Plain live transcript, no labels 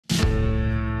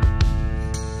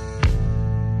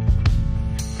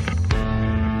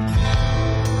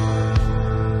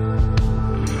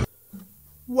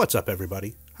What's up,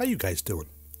 everybody? How you guys doing?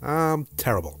 I'm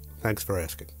terrible. Thanks for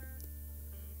asking.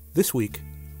 This week,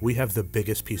 we have the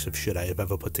biggest piece of shit I have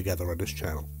ever put together on this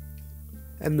channel.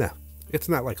 And no, it's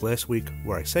not like last week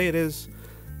where I say it is,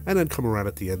 and then come around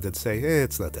at the end and say,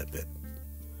 it's not that big.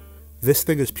 This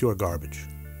thing is pure garbage.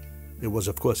 It was,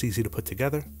 of course, easy to put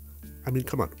together. I mean,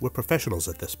 come on, we're professionals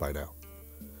at this by now.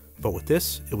 But with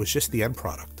this, it was just the end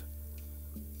product.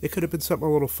 It could have been something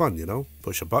a little fun, you know?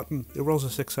 Push a button, it rolls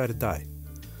a six-sided die.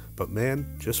 But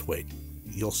man, just wait.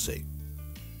 You'll see.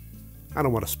 I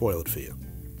don't want to spoil it for you.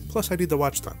 Plus, I need the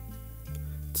watch time.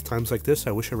 It's times like this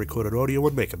I wish I recorded audio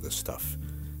when making this stuff.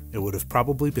 It would have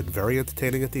probably been very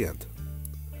entertaining at the end.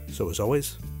 So as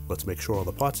always, let's make sure all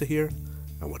the parts are here,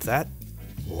 and with that,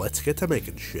 let's get to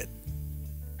making shit.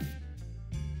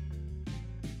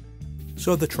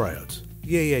 So the triodes.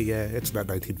 Yeah, it's not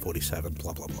 1947,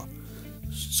 blah blah blah.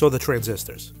 So the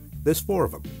transistors. There's 4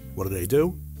 of them. What do they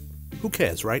do? Who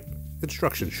cares, right?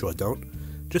 Instructions sure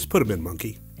don't. Just put them in,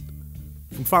 monkey.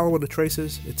 From following the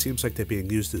traces, it seems like they're being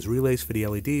used as relays for the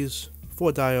LEDs,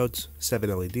 4 diodes, 7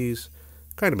 LEDs.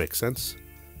 Kinda makes sense.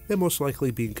 They're most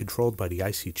likely being controlled by the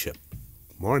IC chip.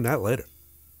 More on that later.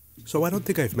 So I don't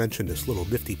think I've mentioned this little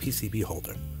nifty PCB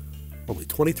holder. Only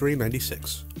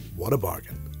 $23.96. What a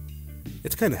bargain.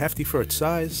 It's kinda hefty for its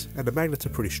size, and the magnets are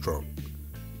pretty strong.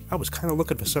 I was kinda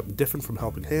looking for something different from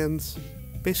helping hands,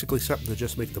 basically something to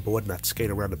just make the board not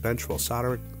skate around the bench while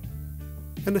soldering,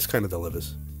 and this kinda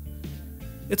delivers.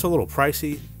 It's a little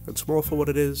pricey and small for what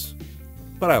it is,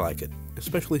 but I like it,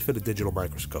 especially for the digital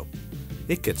microscope.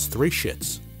 It gets 3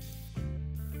 shits.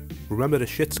 Remember the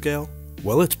shit scale?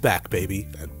 Well, it's back, baby,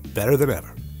 and better than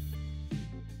ever.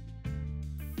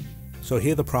 So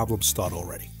here the problems start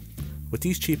already. With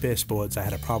these cheap-ass boards, I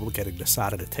had a problem getting the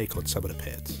solder to take on some of the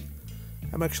pads.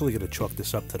 I'm actually going to chalk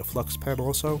this up to the flux pen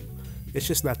also. It's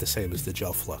just not the same as the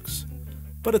gel flux.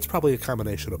 But it's probably a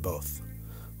combination of both.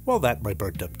 Well, that my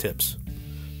burnt up tips.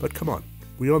 But come on,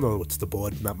 we all know it's the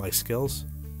board, not my skills.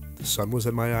 The sun was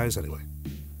in my eyes anyway.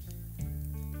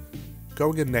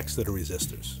 Going in next to the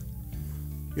resistors.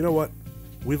 You know what?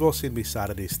 We've all seen me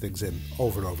solder these things in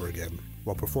over and over again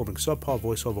while performing subpar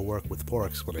voiceover work with poor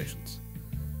explanations.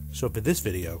 So for this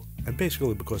video, and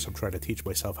basically because I'm trying to teach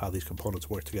myself how these components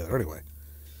work together anyway,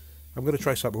 I'm going to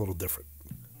try something a little different.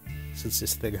 Since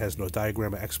this thing has no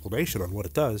diagram or explanation on what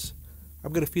it does,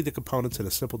 I'm going to feed the components in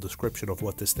a simple description of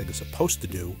what this thing is supposed to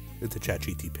do into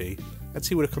ChatGTP and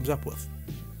see what it comes up with.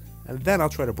 And then I'll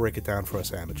try to break it down for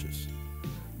us amateurs.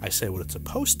 I say what it's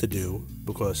supposed to do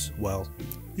because, well,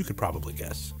 you could probably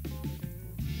guess.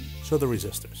 So the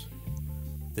resistors.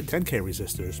 The 10K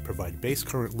resistors provide base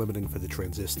current limiting for the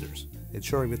transistors,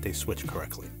 ensuring that they switch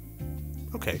correctly.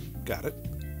 Okay, got it.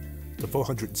 The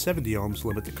 470 ohms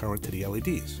limit the current to the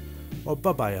LEDs, or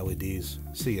bye-bye LEDs,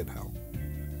 see in hell.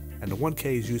 And the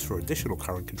 1K is used for additional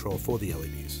current control for the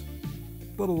LEDs.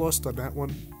 A little lost on that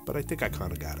one, but I think I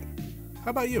kinda got it.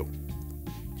 How about you?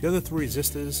 The other 3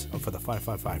 resistors are for the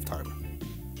 555 timer.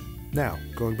 Now,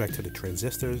 going back to the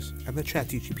transistors and the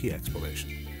ChatGTP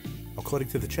explanation. According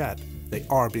to the chat, they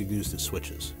are being used as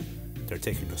switches. They're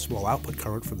taking the small output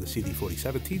current from the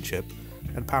CD4017 chip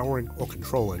and powering or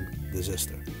controlling the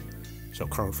resistor. So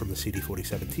current from the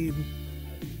CD4017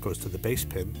 goes to the base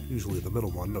pin, usually the middle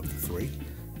one of the 3,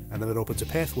 and then it opens a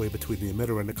pathway between the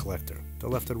emitter and the collector, the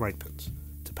left and right pins,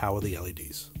 to power the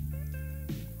LEDs.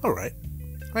 Alright,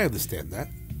 I understand that.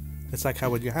 It's like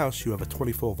how in your house you have a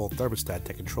 24-volt thermostat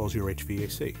that controls your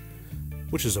HVAC,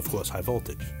 which is of course high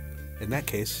voltage. In that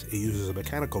case, it uses a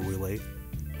mechanical relay.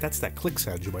 That's that click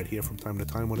sound you might hear from time to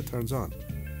time when it turns on.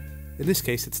 In this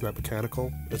case, it's not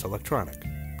mechanical, it's electronic.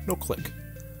 No click.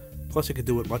 Plus, it can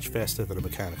do it much faster than a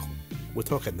mechanical. We're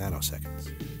talking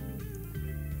nanoseconds.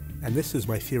 And this is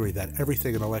my theory that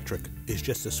everything in electric is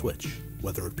just a switch,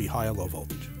 whether it be high or low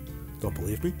voltage. Don't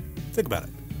believe me? Think about it.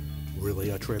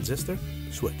 Relay or transistor?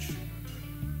 Switch.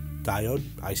 Diode,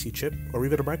 IC chip, or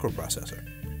even a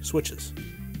microprocessor? Switches.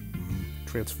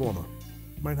 Transformer.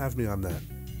 Might have me on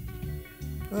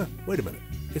that. Wait a minute.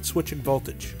 It's switching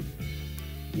voltage.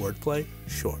 Wordplay?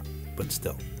 Sure, but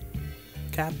still.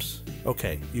 Caps?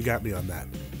 Okay, you got me on that.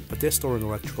 But they're storing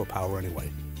electrical power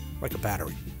anyway. Like a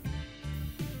battery.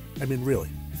 I mean, really,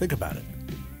 think about it.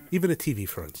 Even a TV,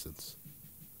 for instance.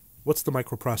 What's the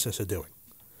microprocessor doing?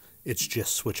 It's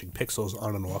just switching pixels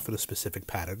on and off in a specific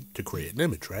pattern to create an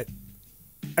image, right?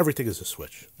 Everything is a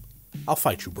switch. I'll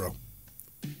fight you, bro.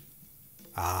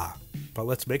 Ah, but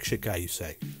let's make shit guy, you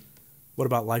say. What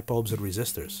about light bulbs and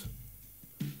resistors?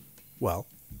 Well,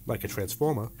 like a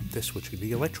transformer, they're switching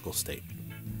the electrical state.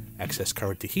 Excess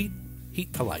current to heat,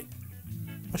 heat to light.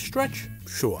 A stretch?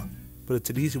 Sure, but it's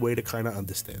an easy way to kinda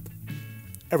understand.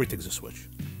 everything's a switch.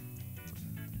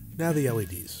 Now the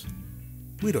LEDs.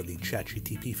 We don't need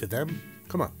ChatGTP for them.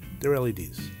 Come on, they're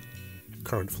LEDs.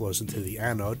 Current flows into the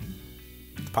anode,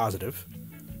 the positive,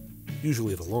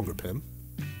 usually the longer pin,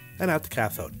 and out the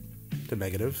cathode, the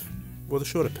negative, or the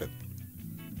shorter pin.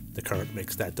 The current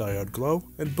makes that diode glow,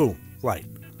 and boom, light.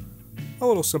 A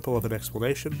little simple of an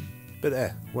explanation,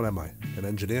 but what am I, an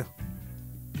engineer?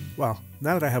 Well,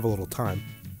 now that I have a little time,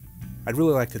 I'd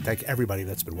really like to thank everybody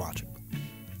that's been watching.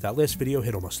 That last video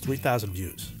hit almost 3,000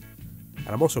 views, and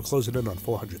I'm also closing in on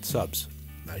 400 subs.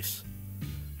 Nice.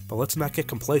 But let's not get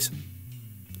complacent.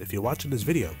 If you're watching this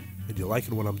video, and you're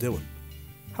liking what I'm doing,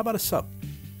 how about a sub?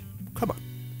 Come on,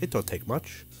 it don't take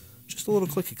much, just a little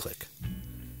clicky click.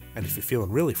 And if you're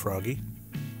feeling really froggy,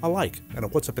 a like and a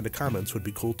what's up in the comments would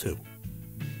be cool too.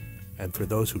 And for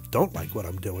those who don't like what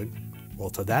I'm doing, well,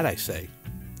 to that I say,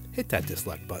 hit that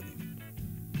dislike button.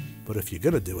 But if you're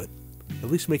gonna do it, at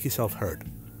least make yourself heard.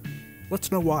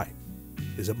 Let's know why.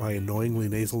 Is it my annoyingly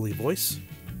nasally voice?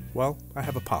 Well, I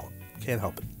have a polyp, can't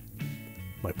help it.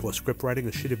 My poor script writing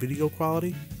and shitty video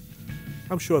quality?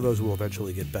 I'm sure those will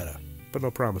eventually get better, but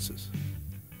no promises.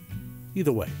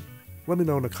 Either way, let me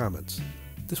know in the comments.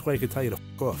 This way I can tell you to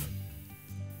f*** off.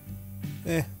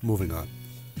 Moving on.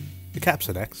 The caps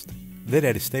are next. They're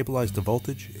there to stabilize the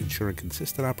voltage, ensuring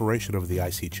consistent operation of the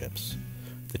IC chips.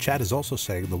 The chat is also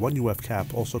saying the 1UF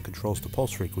cap also controls the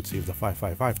pulse frequency of the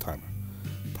 555 timer.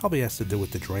 Probably has to do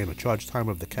with the drain or charge time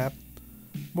of the cap.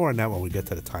 More on that when we get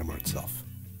to the timer itself.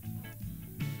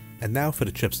 And now for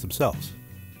the chips themselves.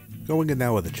 Going in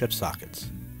now are the chip sockets.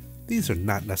 These are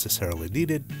not necessarily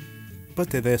needed, but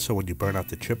they're there so when you burn out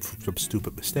the chip from some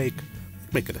stupid mistake,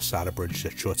 like making a solder bridge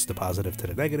that shorts the positive to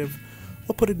the negative,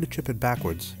 or putting the chip in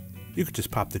backwards, you could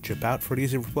just pop the chip out for an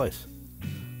easy replace.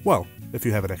 Well, if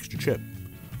you have an extra chip.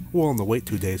 We're willing to wait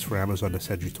 2 days for Amazon to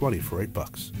send you 20 for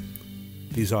 $8.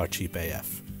 These are cheap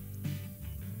AF.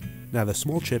 Now the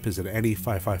small chip is an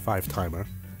NE555 timer,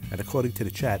 and according to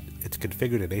the chat, it's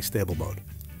configured in astable mode.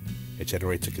 It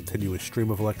generates a continuous stream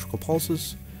of electrical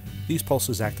pulses. These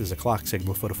pulses act as a clock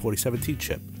signal for the 4017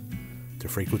 chip. The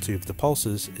frequency of the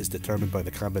pulses is determined by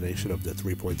the combination of the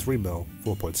 3.3 mil,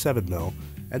 4.7 mil,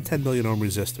 and 10 million ohm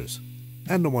resistors,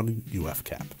 and the 1UF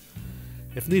cap.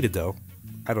 If needed though,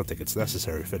 I don't think it's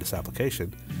necessary for this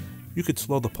application, you could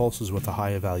slow the pulses with a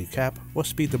higher value cap or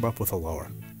speed them up with a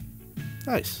lower.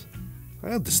 Nice. I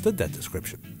understood that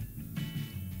description.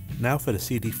 Now for the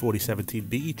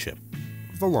CD4017BE chip,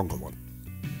 the longer one.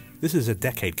 This is a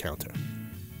decade counter,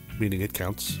 meaning it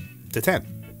counts to 10,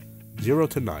 0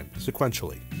 to 9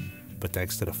 sequentially, but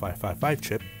thanks to the 555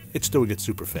 chip, it's doing it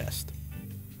super fast.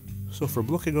 So from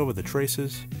looking over the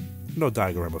traces, no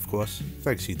diagram of course,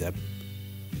 thanks Deb.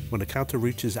 When the counter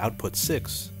reaches output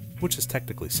 6, which is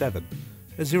technically 7,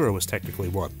 a 0 is technically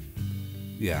 1.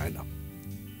 Yeah, I know.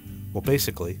 Well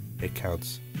basically, it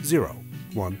counts 0,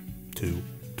 1, 2,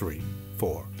 3,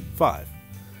 4, 5.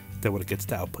 Then when it gets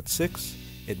to output 6,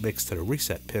 it makes to the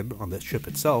reset pin on the chip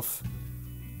itself,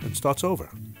 and starts over.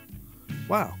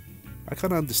 Wow, I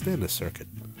kinda understand this circuit.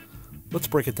 Let's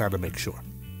break it down to make sure.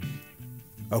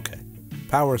 Okay,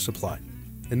 power is supplied,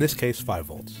 in this case 5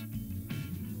 volts.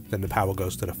 Then the power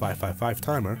goes to the 555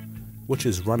 timer, which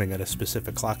is running at a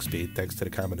specific clock speed thanks to the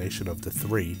combination of the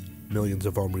 3 millions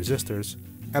of ohm resistors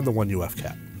and the 1UF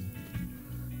cap.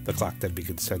 The clock then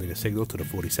begins sending a signal to the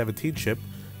 4017 chip,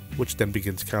 which then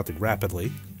begins counting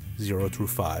rapidly, 0 through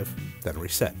 5, then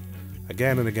reset,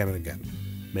 again and again and again,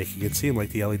 making it seem like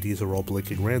the LEDs are all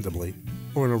blinking randomly,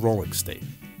 or in a rolling state.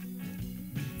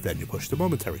 Then you push the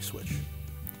momentary switch.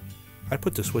 I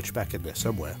put the switch back in there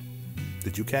somewhere.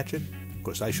 Did you catch it? Of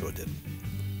course I sure did.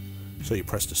 So you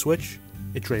press the switch,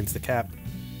 it drains the cap,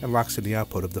 and locks in the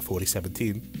output of the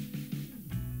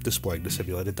 4017, displaying the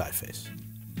simulated die phase.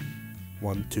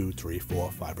 1, 2, 3,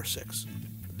 4, 5, or 6.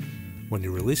 When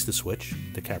you release the switch,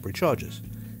 the cap recharges.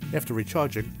 After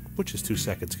recharging, which is 2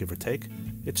 seconds give or take,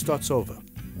 it starts over,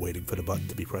 waiting for the button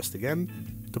to be pressed again,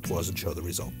 to pause and show the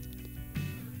result.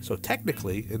 So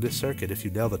technically, in this circuit, if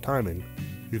you nail the timing,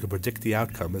 you can predict the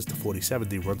outcome as the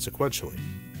 4070 runs sequentially.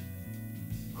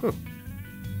 Huh.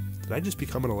 Did I just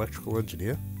become an electrical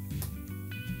engineer?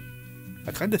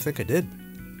 I kinda think I did.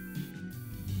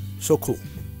 So cool.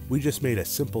 We just made a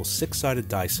simple 6-sided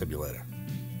die simulator.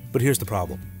 But here's the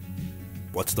problem.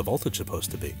 What's the voltage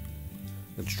supposed to be?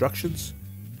 Instructions?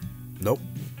 Nope.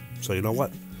 So you know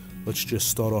what? Let's just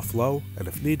start off low, and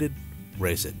if needed,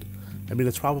 raise it. I mean,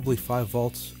 it's probably 5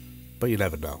 volts, but you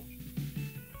never know.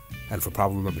 And for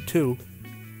problem number 2,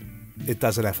 it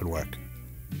doesn't effing work.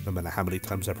 No matter how many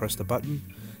times I press the button,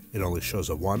 it only shows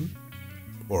a 1,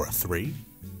 or a 3,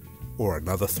 or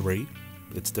another 3.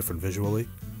 It's different visually.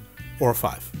 or a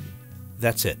 5.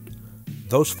 That's it.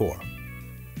 Those 4.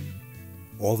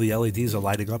 All the LEDs are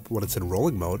lighting up when it's in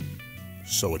rolling mode,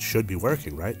 so it should be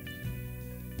working, right?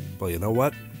 Well, you know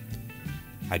what?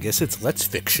 I guess it's let's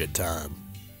fix shit time.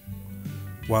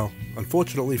 Well,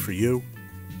 unfortunately for you,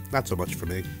 not so much for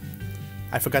me.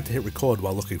 I forgot to hit record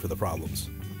while looking for the problems.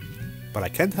 But I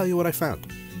can tell you what I found.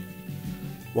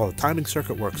 While the timing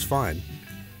circuit works fine,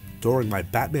 during my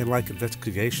Batman-like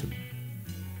investigation,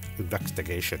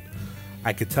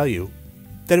 I could tell you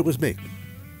that it was me.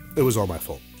 It was all my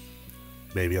fault.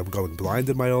 Maybe I'm going blind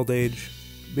in my old age.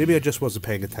 Maybe I just wasn't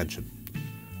paying attention.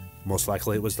 Most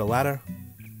likely it was the latter,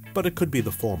 but it could be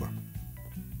the former.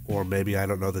 Or maybe I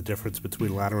don't know the difference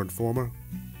between latter and former.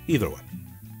 Either way.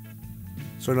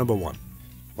 So number 1.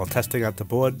 While testing out the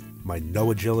board, my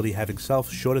no agility having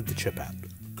self shorted the chip out.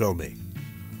 Go me.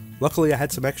 Luckily I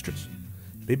had some extras.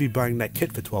 Maybe buying that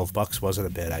kit for $12 wasn't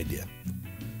a bad idea.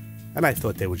 And I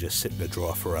thought they would just sit in a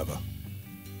drawer forever.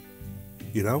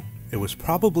 You know, it was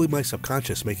probably my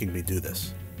subconscious making me do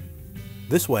this.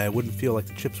 This way I wouldn't feel like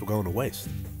the chips were going to waste.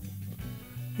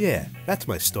 Yeah, that's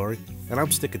my story, and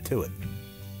I'm sticking to it.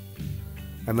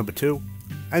 And number 2,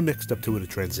 I mixed up 2 of the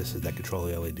transistors that control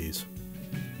the LEDs.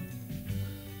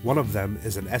 One of them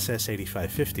is an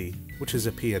SS8550, which is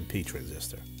a PNP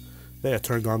transistor. They are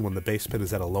turned on when the base pin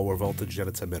is at a lower voltage than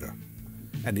its emitter.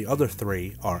 And the other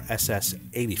 3 are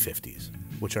SS8050s,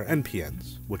 which are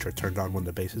NPNs, which are turned on when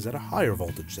the base is at a higher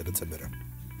voltage than its emitter.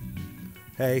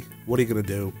 Hey, what are you going to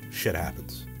do? Shit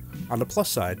happens. On the plus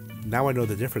side, now I know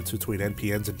the difference between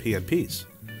NPNs and PNPs.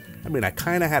 I mean, I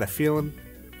kinda had a feeling.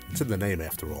 It's in the name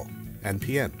after all.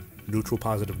 NPN, neutral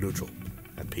positive neutral,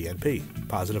 and PNP,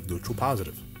 positive neutral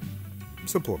positive.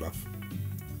 Simple enough.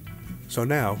 So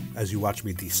now, as you watch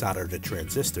me desolder the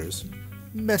transistors,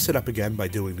 mess it up again by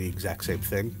doing the exact same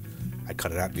thing. I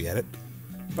cut it out in the edit,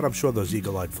 but I'm sure those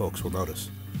eagle-eyed folks will notice.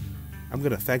 I'm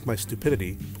going to thank my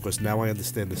stupidity because now I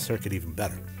understand the circuit even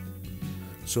better.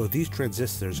 So these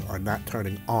transistors are not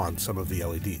turning on some of the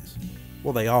LEDs.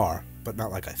 Well, they are, but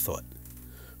not like I thought.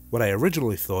 What I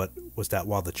originally thought was that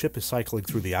while the chip is cycling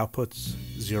through the outputs,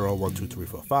 0, 1, 2, 3,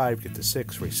 4, 5, get to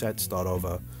 6, reset, start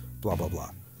over, blah blah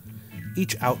blah,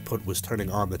 each output was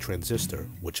turning on the transistor,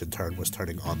 which in turn was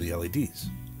turning on the LEDs.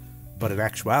 But in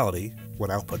actuality, when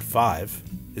output 5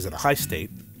 is in a high state,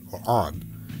 or on,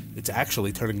 it's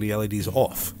actually turning the LEDs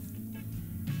off.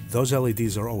 Those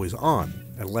LEDs are always on,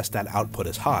 unless that output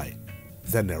is high.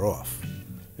 Then they're off.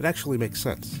 It actually makes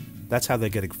sense. That's how they're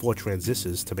getting 4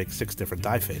 transistors to make 6 different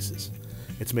die faces.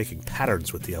 It's making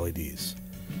patterns with the LEDs.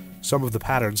 Some of the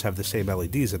patterns have the same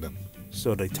LEDs in them,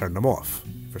 so they turn them off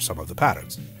for some of the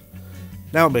patterns.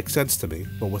 Now it makes sense to me,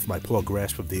 but with my poor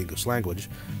grasp of the English language,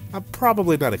 I'm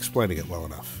probably not explaining it well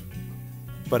enough.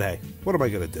 But hey, what am I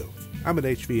going to do? I'm an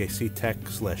HVAC tech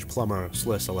 / plumber /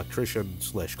 electrician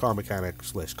 / car mechanic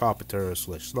 / carpenter /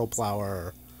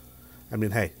 snowplower. I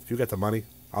mean, hey, if you got the money,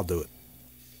 I'll do it.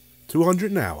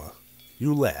 $200 an hour.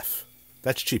 You laugh.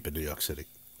 That's cheap in New York City.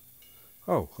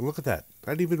 Oh, and look at that.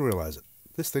 I didn't even realize it.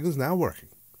 This thing is now working.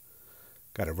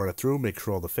 Gotta run it through, make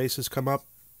sure all the faces come up,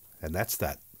 and that's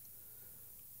that.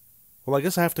 Well, I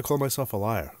guess I have to call myself a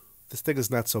liar. This thing is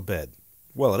not so bad.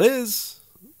 Well, it is!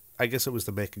 I guess it was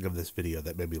the making of this video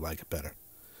that made me like it better.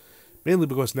 Mainly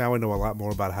because now I know a lot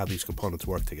more about how these components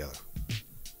work together.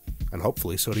 And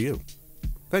hopefully so do you.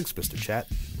 Thanks, Mr. Chat.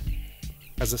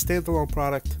 As a standalone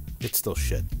product, it's still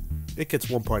shit. It gets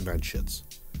 1.9 shits.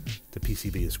 The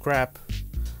PCB is crap,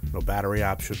 no battery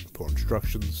option, poor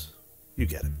instructions. You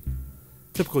get it.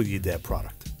 Typical YDAB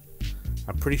product.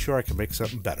 I'm pretty sure I can make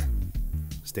something better.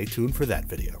 Stay tuned for that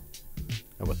video.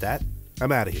 And with that,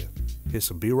 I'm out of here. Here's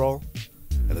some B-roll,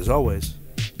 and as always,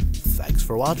 thanks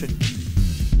for watching.